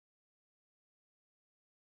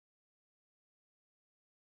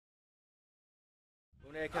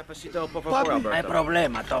Cafecito, por favor, Papi. Alberto. Hay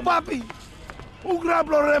problema, Tom. Papi! Un gran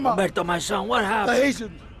problema! Umberto, my son, what The happened?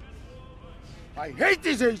 Haitians! I hate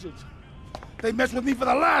these Haitians! They messed with me for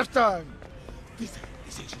the last time! These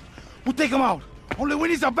Haitians, we'll take them out. Only we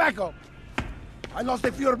need some backup. I lost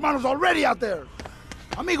a few hermanos already out there.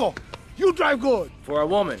 Amigo, you drive good. For a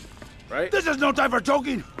woman, right? This is no time for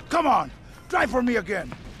joking. Come on, drive for me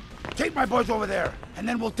again. Take my boys over there, and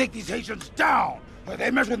then we'll take these Haitians down. If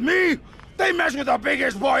they mess with me, they mess with the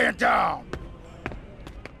biggest boy in town.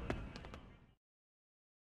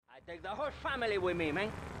 I take the whole family with me,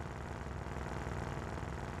 man.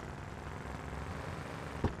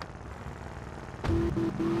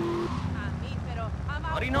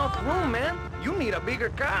 Not enough room, man. You need a bigger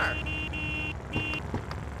car.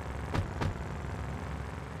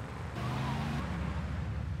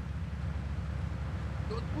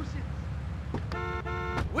 Don't push it.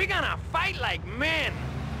 We're gonna fight like men.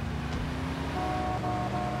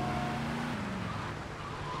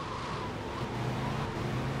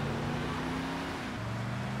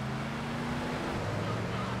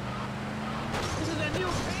 This is a new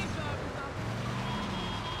paint job.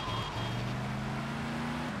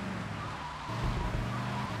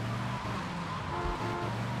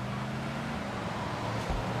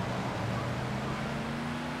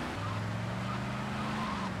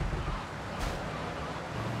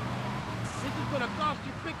 This is gonna cost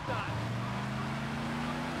you big time.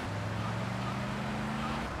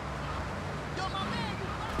 Yo, my man,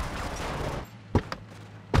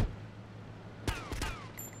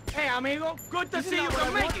 Hey, amigo. Good to This is see you not what I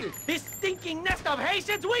can make wanted. it. This stinking nest of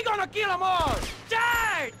Haitians, we gonna kill them all.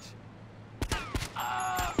 Charge!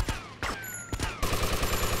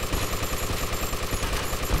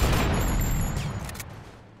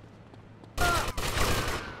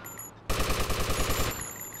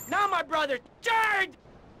 Now, my brother, charge!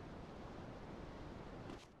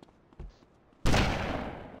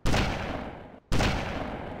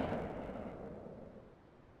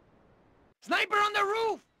 Sniper on the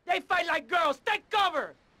roof! They fight like girls! Take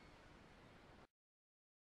cover!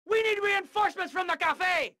 We need reinforcements from the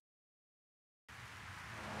cafe!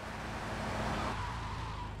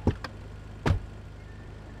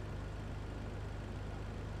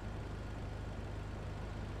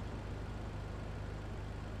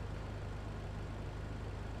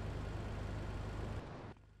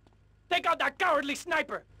 Take out that cowardly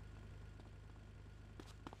sniper!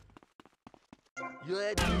 you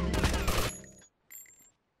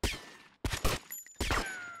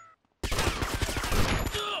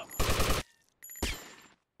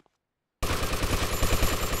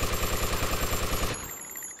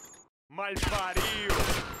Malparido!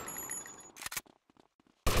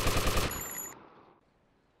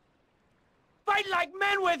 Fight like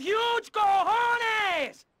men with huge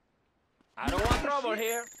cojones! I don't want trouble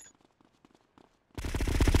here.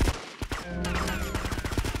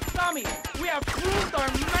 Tommy, we have proved our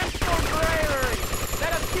mental bravery.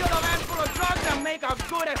 Let us steal a van full of drugs and make a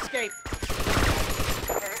good escape.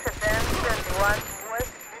 Dice 10, 21,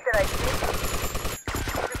 West, Peter ID.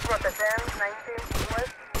 This is for the 10, 19,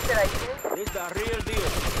 West, Peter ID. This is the real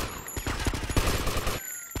deal.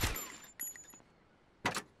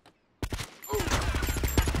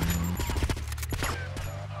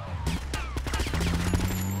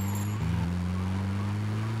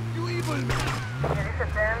 You evil man!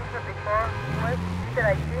 Dice 10, 24, West, Peter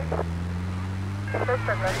ID.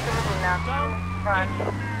 Suspect not seen in a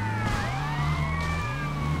van.